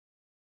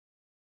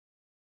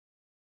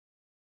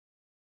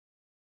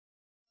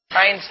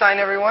Einstein,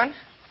 everyone.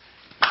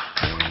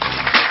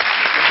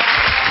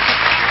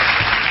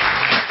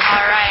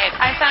 All right.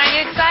 Einstein, are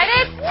you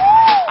excited?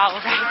 All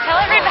right.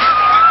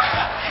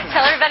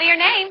 Tell everybody your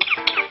name.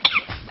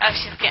 Oh,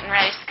 she's getting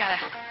ready. She's got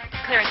to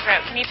clear her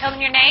throat. Can you tell them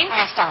your name?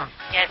 Einstein.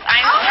 Yes,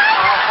 Einstein.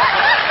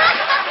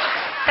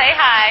 Say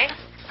hi.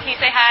 Can you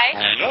say hi?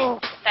 Hello.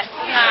 That's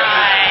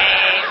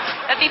nice.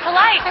 But be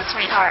polite.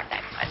 Sweetheart.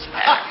 That's much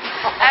better.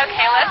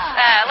 Okay,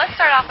 let's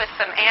start off with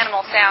some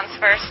animal sounds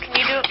first. Can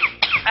you do?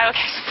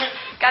 Okay,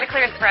 got to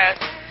clear the throat.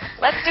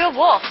 Let's do a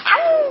wolf.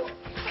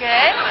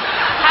 Good.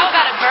 How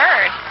about a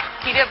bird?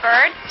 Can you do a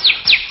bird?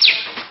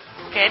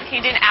 Good.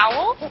 Can you do an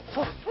owl?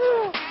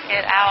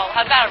 Good, owl.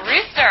 How about a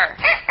rooster?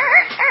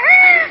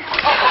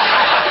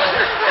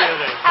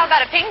 How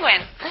about a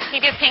penguin? Can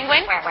you do a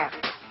penguin?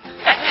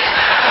 That's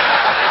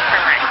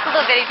a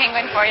little bitty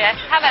penguin for you.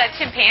 How about a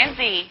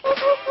chimpanzee?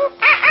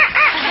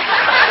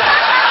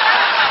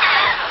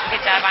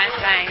 Good job,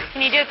 Einstein.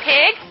 Can you do a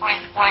pig?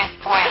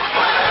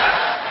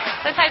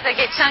 Sometimes they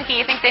get chunky.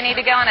 You think they need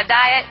to go on a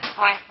diet?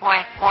 How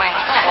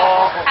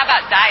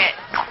about diet?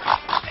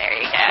 There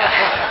you go.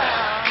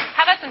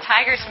 How about some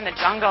tigers from the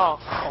jungle?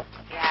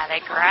 Yeah, they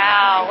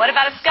growl. What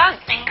about a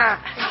skunk? Stinker.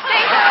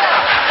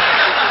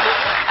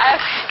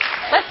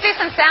 Let's do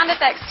some sound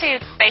effects, too.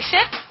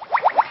 Spaceship?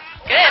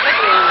 Good.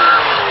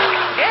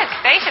 Good.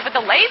 Spaceship with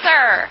the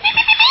laser.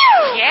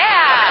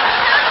 Yeah.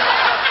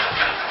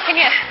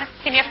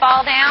 Can you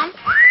fall down?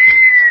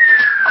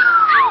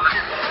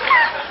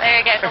 There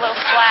you go. It's a little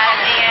flat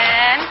at the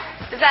end.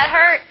 Does that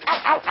hurt?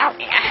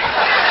 Yeah.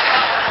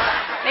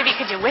 Maybe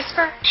could you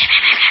whisper?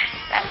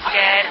 That's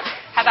good.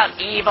 How about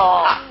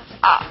evil?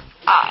 Good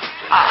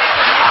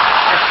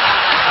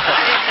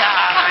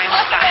job,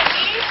 Einstein.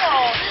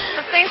 Evil.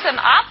 Let's sing some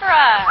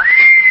opera.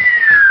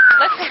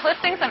 Let's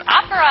sing some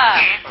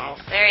opera.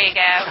 There you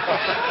go.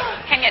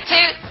 Can you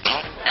toot?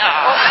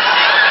 Oh.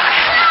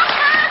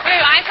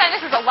 Ooh, Einstein,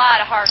 this is a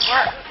lot of hard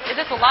work. Is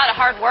this a lot of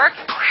hard work?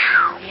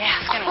 Yeah,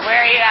 it's going to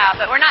wear you out.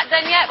 But we're not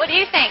done yet. What do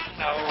you think?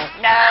 No.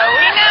 No,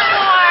 we know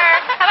more.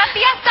 How about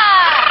fiesta?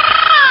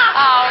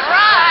 All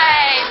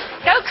right.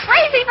 Go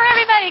crazy for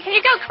everybody. Can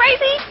you go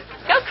crazy?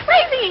 Go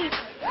crazy.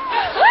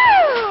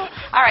 Woo!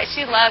 All right,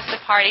 she loves to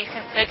party.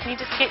 So can you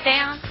just get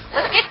down?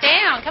 Let's get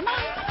down. Come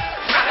on.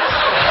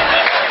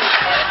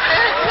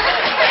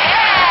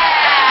 Yeah,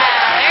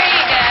 there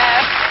you go.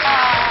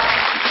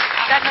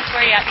 That must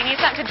wear you out. You need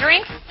something to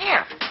drink?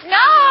 Here.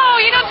 No,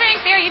 you don't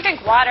drink beer. You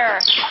drink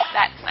water.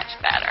 That's much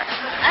better.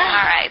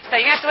 All right, so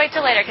you have to wait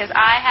till later because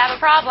I have a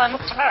problem.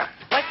 What's the matter?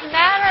 What's the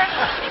matter?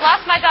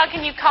 Lost my dog.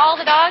 Can you call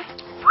the dog?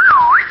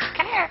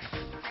 Come here.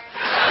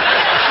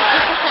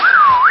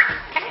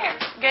 Come here.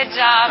 Good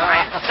job,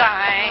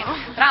 Einstein.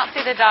 I don't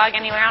see the dog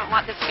anywhere. I don't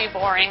want this to be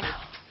boring.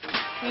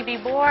 Can you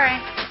be boring?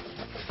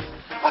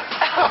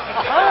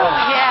 Oh,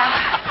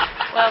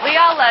 yeah. Well, we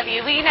all love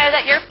you. We know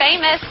that you're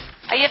famous.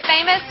 Are you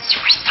famous?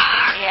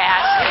 Superstar.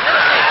 Yeah.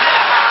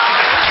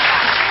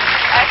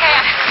 Okay.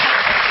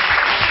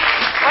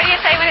 What do you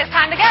say when it's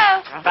time to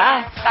go?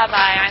 Bye-bye.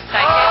 Bye-bye,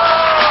 Einstein.